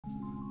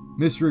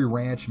Mystery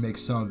Ranch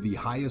makes some of the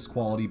highest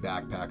quality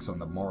backpacks on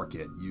the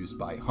market, used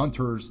by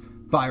hunters,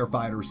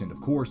 firefighters, and of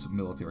course,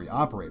 military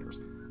operators.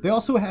 They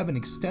also have an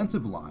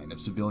extensive line of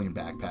civilian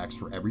backpacks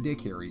for everyday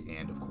carry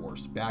and, of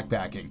course,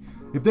 backpacking.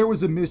 If there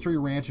was a Mystery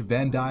Ranch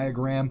Venn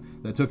diagram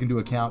that took into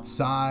account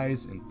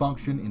size and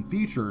function and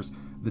features,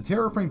 the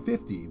Terraframe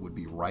 50 would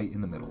be right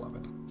in the middle of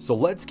it. So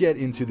let's get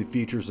into the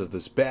features of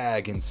this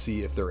bag and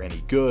see if they're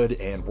any good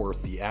and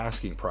worth the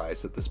asking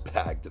price that this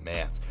bag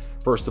demands.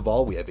 First of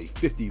all, we have a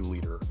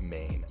 50-liter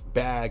main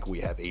bag. We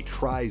have a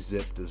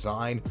tri-zip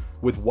design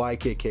with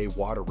YKK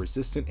water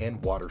resistant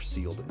and water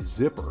sealed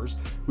zippers.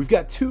 We've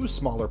got two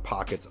smaller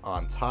pockets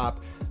on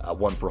top,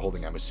 one for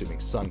holding, I'm assuming,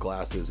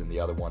 sunglasses, and the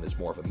other one is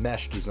more of a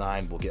mesh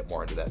design. We'll get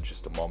more into that in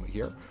just a moment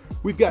here.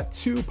 We've got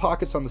two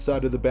pockets on the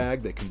side of the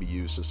bag that can be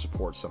used to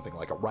support something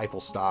like a rifle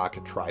stock,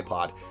 a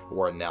tripod,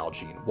 or a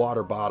Nalgene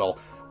water bottle.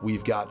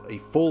 We've got a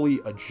fully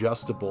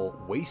adjustable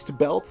waist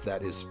belt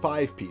that is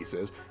 5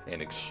 pieces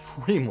and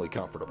extremely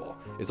comfortable.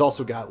 It's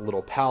also got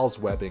little PALS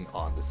webbing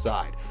on the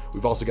side.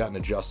 We've also got an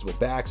adjustable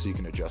back so you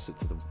can adjust it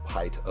to the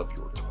height of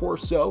your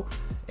torso.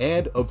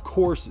 And of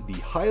course, the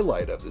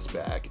highlight of this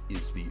bag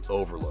is the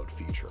overload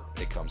feature.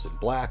 It comes in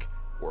black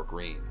or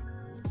green.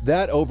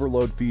 That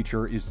overload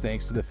feature is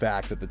thanks to the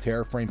fact that the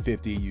Terraframe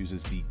 50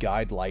 uses the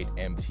Guidelight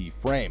MT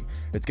frame.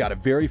 It's got a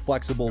very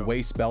flexible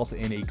waist belt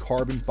in a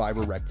carbon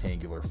fiber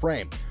rectangular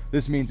frame.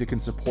 This means it can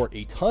support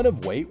a ton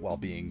of weight while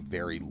being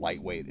very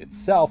lightweight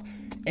itself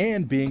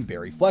and being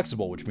very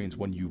flexible, which means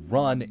when you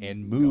run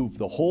and move,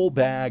 the whole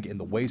bag and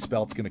the waist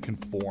belt's going to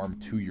conform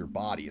to your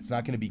body. It's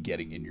not going to be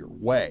getting in your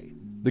way.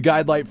 The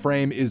Guidelight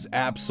frame is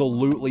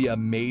absolutely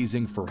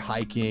amazing for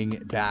hiking,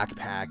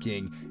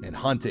 backpacking, and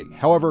hunting.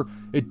 However,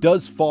 it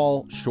does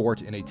fall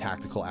short in a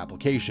tactical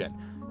application.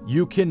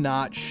 You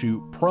cannot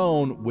shoot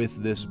prone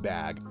with this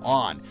bag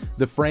on.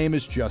 The frame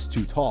is just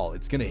too tall.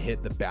 It's going to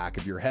hit the back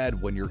of your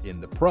head when you're in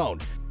the prone.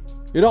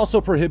 It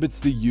also prohibits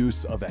the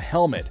use of a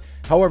helmet.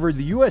 However,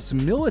 the US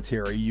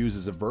military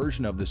uses a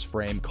version of this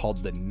frame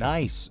called the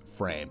Nice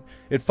frame.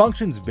 It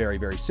functions very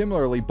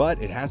similarly,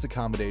 but it has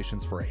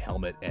accommodations for a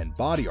helmet and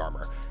body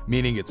armor,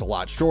 meaning it's a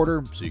lot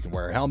shorter, so you can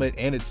wear a helmet,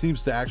 and it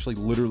seems to actually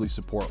literally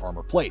support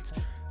armor plates.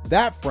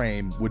 That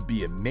frame would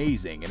be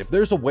amazing, and if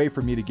there's a way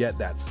for me to get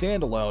that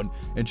standalone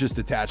and just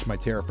attach my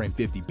Terraframe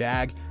 50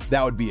 bag,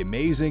 that would be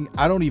amazing.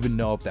 I don't even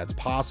know if that's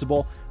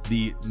possible.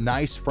 The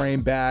Nice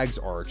frame bags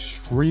are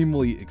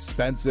extremely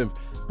expensive,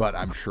 but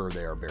I'm sure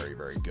they are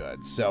very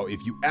good. So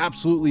if you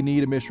absolutely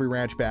need a Mystery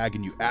Ranch bag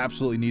and you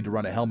absolutely need to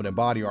run a helmet and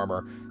body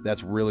armor,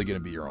 that's really going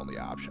to be your only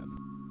option.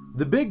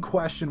 The big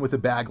question with a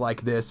bag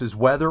like this is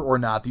whether or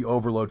not the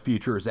overload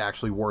feature is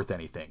actually worth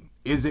anything.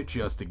 Is it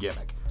just a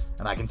gimmick?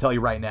 And I can tell you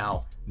right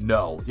now,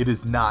 no, it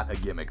is not a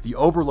gimmick. The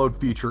overload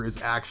feature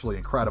is actually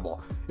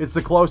incredible. It's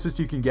the closest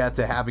you can get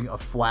to having a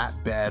flat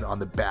bed on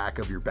the back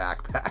of your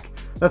backpack.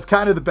 That's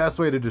kind of the best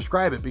way to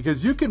describe it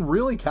because you can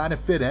really kind of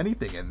fit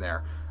anything in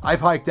there.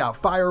 I've hiked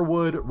out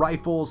firewood,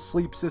 rifles,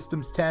 sleep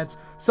systems, tents,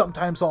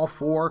 sometimes all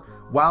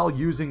four, while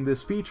using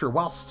this feature,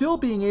 while still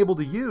being able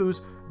to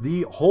use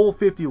the whole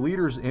 50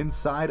 liters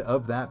inside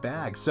of that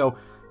bag. So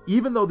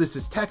even though this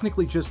is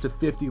technically just a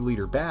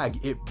 50-liter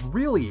bag, it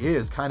really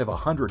is kind of a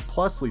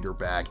 100+ liter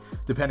bag,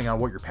 depending on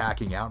what you're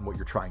packing out and what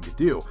you're trying to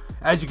do.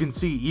 As you can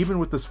see, even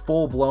with this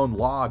full-blown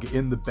log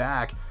in the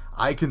back,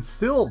 I can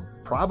still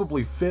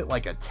probably fit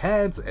like a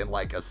tent and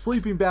like a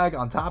sleeping bag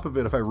on top of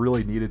it if I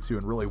really needed to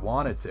and really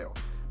wanted to.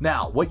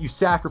 Now, what you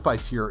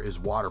sacrifice here is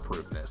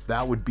waterproofness.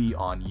 That would be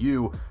on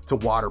you to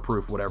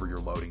waterproof whatever you're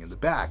loading in the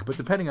back, but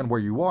depending on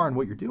where you are and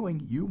what you're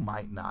doing, you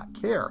might not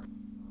care.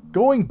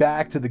 Going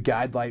back to the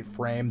Guidelight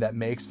frame that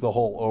makes the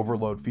whole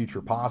overload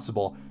feature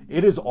possible,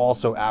 it is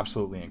also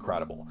absolutely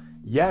incredible.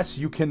 Yes,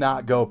 you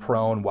cannot go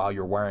prone while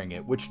you're wearing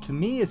it, which to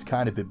me is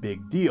kind of a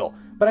big deal,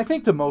 but I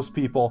think to most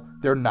people,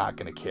 they're not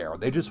going to care.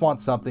 They just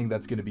want something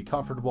that's going to be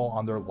comfortable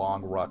on their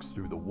long rucks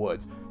through the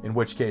woods, in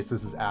which case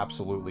this is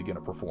absolutely going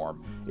to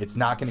perform. It's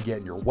not going to get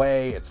in your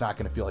way, it's not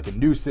going to feel like a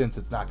nuisance,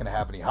 it's not going to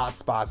have any hot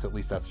spots, at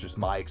least that's just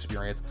my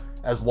experience.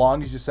 As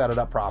long as you set it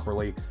up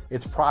properly,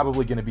 it's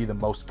probably going to be the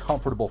most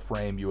comfortable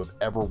frame you have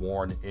ever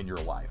worn in your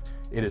life.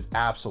 It is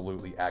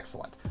absolutely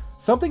excellent.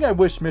 Something I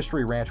wish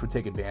Mystery Ranch would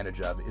take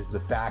advantage of is the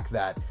fact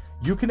that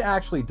you can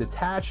actually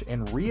detach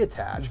and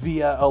reattach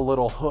via a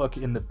little hook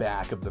in the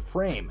back of the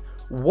frame.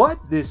 What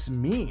this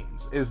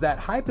means is that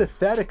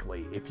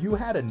hypothetically, if you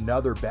had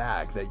another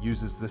bag that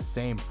uses the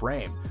same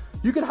frame,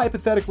 you could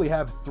hypothetically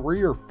have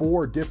 3 or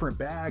 4 different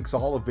bags,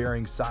 all of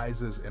varying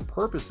sizes and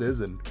purposes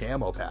and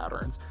camo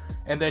patterns,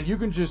 and then you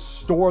can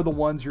just store the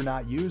ones you're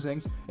not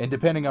using, and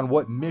depending on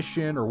what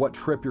mission or what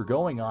trip you're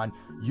going on,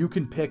 you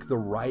can pick the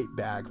right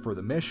bag for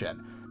the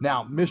mission.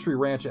 Now, Mystery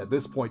Ranch at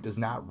this point does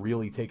not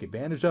really take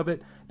advantage of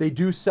it. They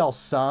do sell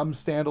some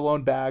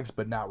standalone bags,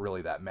 but not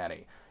really that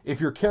many. If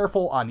you're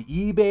careful on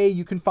eBay,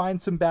 you can find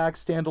some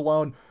bags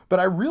standalone, but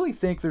I really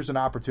think there's an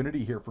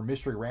opportunity here for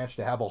Mystery Ranch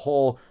to have a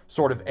whole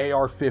sort of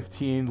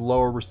AR-15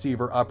 lower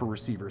receiver, upper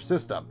receiver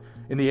system.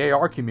 In the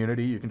AR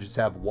community, you can just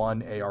have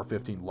one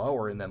AR-15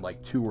 lower and then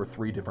like 2 or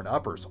 3 different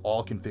uppers,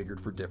 all configured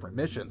for different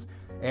missions.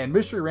 And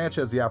Mystery Ranch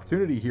has the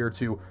opportunity here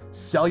to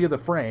sell you the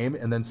frame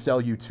and then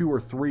sell you 2 or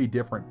 3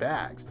 different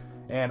bags.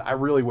 And I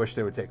really wish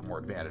they would take more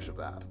advantage of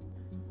that.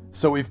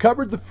 So we've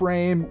covered the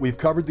frame, we've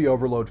covered the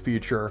overload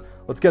feature.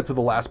 Let's get to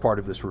the last part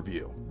of this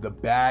review, the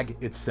bag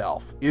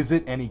itself. Is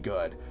it any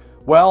good?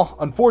 Well,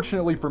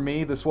 unfortunately for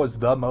me, this was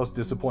the most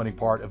disappointing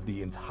part of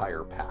the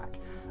entire pack.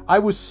 I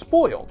was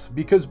spoiled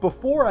because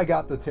before I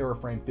got the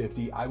Terraframe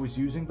 50, I was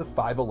using the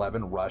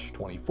 511 Rush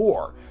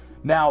 24.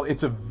 Now,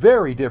 it's a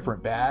very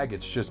different bag.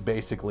 It's just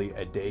basically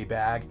a day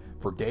bag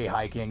for day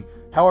hiking.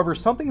 However,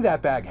 something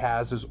that bag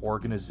has is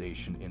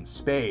organization in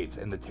spades,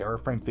 and the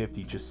Terraframe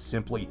 50 just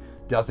simply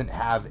doesn't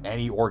have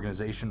any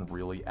organization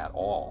really at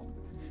all.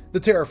 The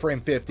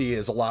Terraframe 50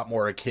 is a lot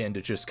more akin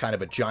to just kind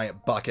of a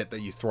giant bucket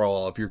that you throw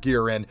all of your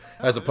gear in,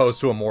 as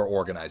opposed to a more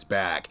organized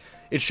bag.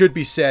 It should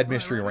be said,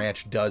 Mystery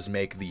Ranch does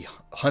make the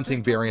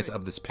hunting variant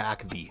of this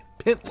pack the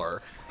Pintler,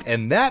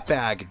 and that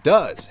bag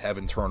does have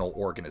internal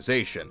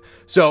organization.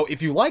 So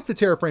if you like the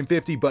Terraframe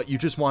 50, but you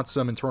just want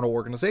some internal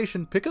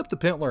organization, pick up the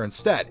Pintler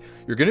instead.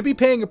 You're going to be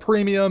paying a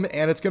premium,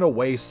 and it's going to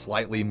weigh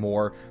slightly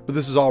more, but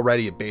this is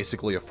already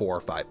basically a 4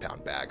 or 5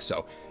 pound bag,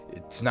 so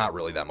it's not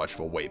really that much of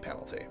a weight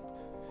penalty.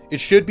 It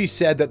should be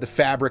said that the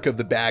fabric of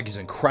the bag is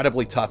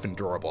incredibly tough and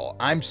durable.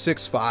 I'm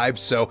 6'5",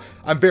 so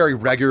I'm very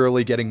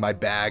regularly getting my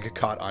bag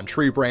caught on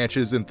tree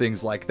branches and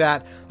things like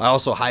that. I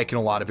also hike in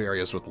a lot of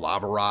areas with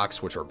lava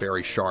rocks, which are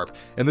very sharp,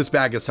 and this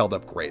bag has held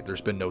up great. There's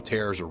been no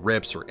tears or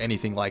rips or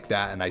anything like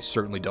that, and I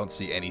certainly don't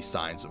see any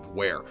signs of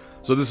wear.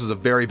 So this is a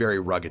very, very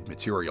rugged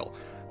material.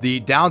 The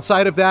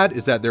downside of that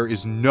is that there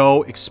is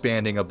no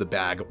expanding of the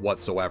bag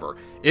whatsoever.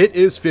 It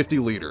is 50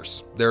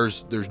 liters.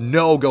 There's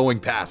no going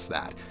past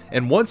that.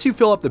 And once you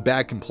fill up the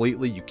bag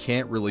completely, you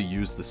can't really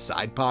use the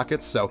side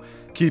pockets, so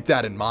keep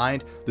that in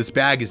mind. This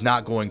bag is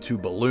not going to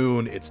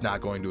balloon. It's not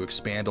going to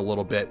expand a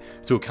little bit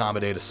to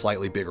accommodate a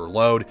slightly bigger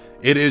load.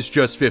 It is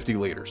just 50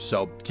 liters,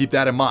 so keep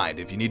that in mind.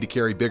 If you need to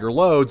carry bigger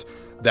loads,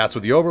 that's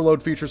what the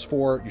overload feature's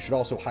for. You should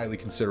also highly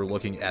consider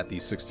looking at the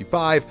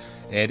 65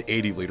 and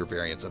 80 liter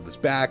variants of this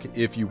bag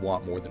if you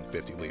want more than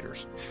 50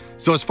 liters.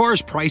 So as far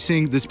as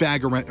pricing, this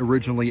bag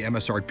originally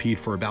MSRP'd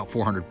for about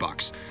 400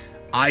 bucks.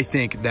 I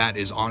think that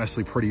is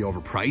honestly pretty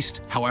overpriced.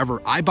 However,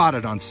 I bought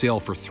it on sale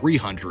for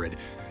 300.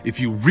 If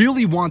you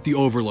really want the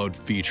overload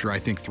feature, I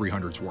think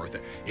 300 is worth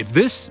it. If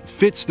this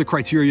fits the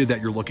criteria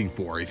that you're looking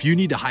for, if you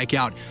need to hike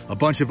out a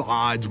bunch of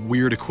odd,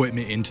 weird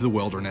equipment into the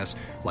wilderness,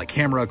 like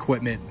camera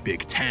equipment,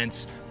 big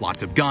tents,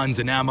 lots of guns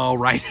and ammo,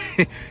 right?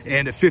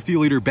 And a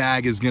 50-liter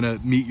bag is gonna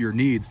meet your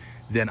needs,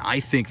 then I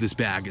think this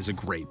bag is a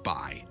great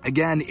buy.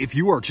 Again, if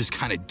you are just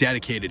kind of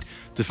dedicated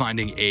to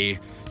finding a,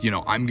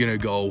 I'm gonna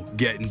go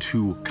get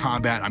into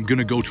combat, I'm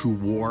gonna go to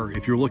war.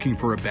 If you're looking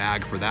for a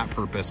bag for that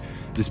purpose,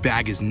 this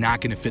bag is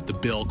not gonna fit the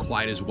bill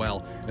quite as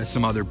well as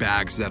some other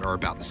bags that are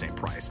about the same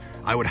price.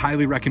 I would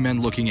highly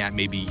recommend looking at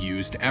maybe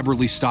used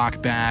Eberly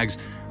stock bags.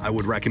 I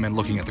would recommend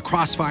looking at the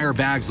Crossfire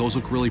bags. Those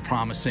look really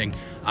promising.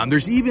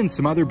 There's even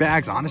some other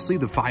bags. Honestly,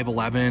 the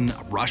 511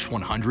 Rush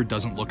 100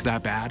 doesn't look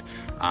that bad.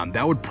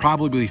 That would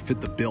probably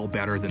fit the bill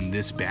better than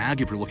this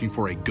bag if you're looking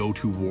for a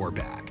go-to war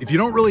bag. If you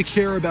don't really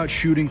care about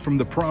shooting from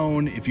the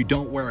prone, if you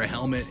don't wear a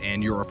helmet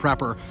and you're a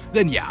prepper,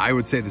 then yeah, I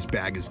would say this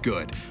bag is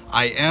good.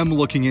 I am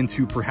looking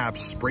into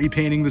perhaps spray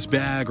painting this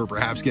bag or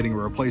perhaps getting a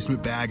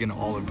replacement bag in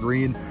olive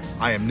green.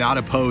 I am not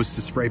opposed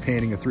to spray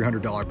painting a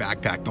 $300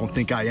 backpack. Don't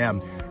think I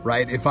am,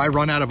 right? If I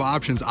run out of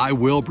options, I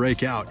will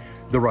break out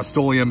the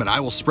Rust-Oleum and I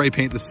will spray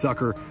paint the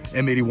sucker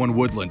M81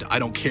 Woodland. I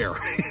don't care.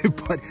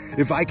 But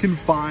if I can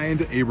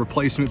find a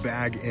replacement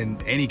bag in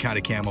any kind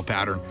of camo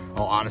pattern,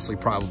 I'll honestly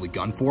probably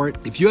gun for it.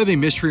 If you have a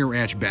Mystery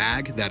Ranch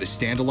bag that is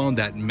standalone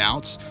that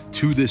mounts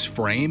to this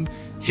frame,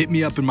 hit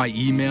me up in my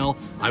email.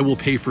 I will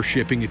pay for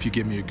shipping if you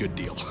give me a good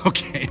deal.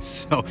 Okay,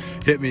 so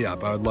hit me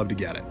up. I would love to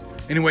get it.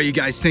 Anyway, you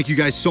guys, thank you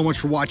guys so much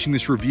for watching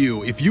this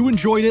review. If you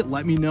enjoyed it,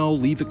 let me know,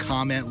 leave a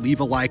comment, leave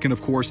a like, and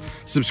of course,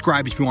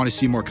 subscribe if you want to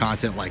see more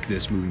content like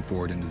this moving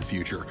forward into the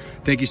future.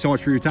 Thank you so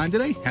much for your time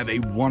today. Have a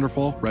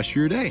wonderful rest of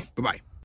your day. Bye-bye.